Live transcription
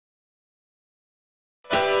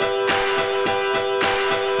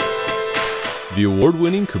The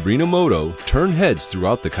award-winning Cabrinha Moto turned heads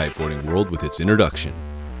throughout the kiteboarding world with its introduction.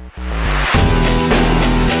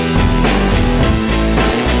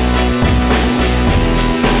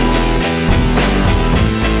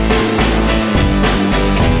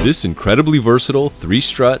 This incredibly versatile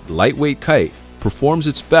 3-strut, lightweight kite performs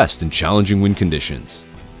its best in challenging wind conditions.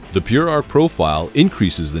 The pure arc profile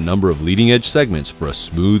increases the number of leading-edge segments for a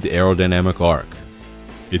smooth aerodynamic arc.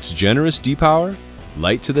 Its generous D-power,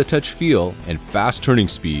 light-to-the-touch feel, and fast turning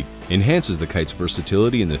speed enhances the kite's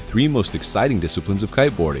versatility in the 3 most exciting disciplines of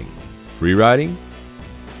kiteboarding: freeriding,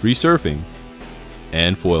 free surfing,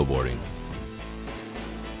 and foilboarding.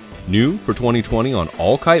 New for 2020 on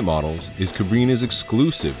all kite models is Cabrinha's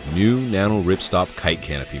exclusive new nano ripstop kite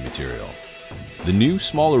canopy material. The new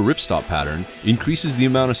smaller ripstop pattern increases the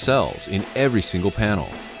amount of cells in every single panel,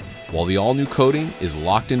 while the all-new coating is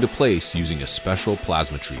locked into place using a special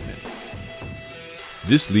plasma treatment.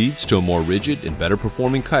 This leads to a more rigid and better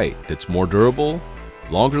performing kite that's more durable,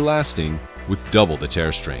 longer lasting, with double the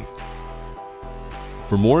tear strength.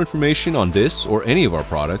 For more information on this or any of our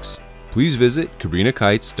products, please visit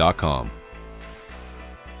cabrinhakites.com.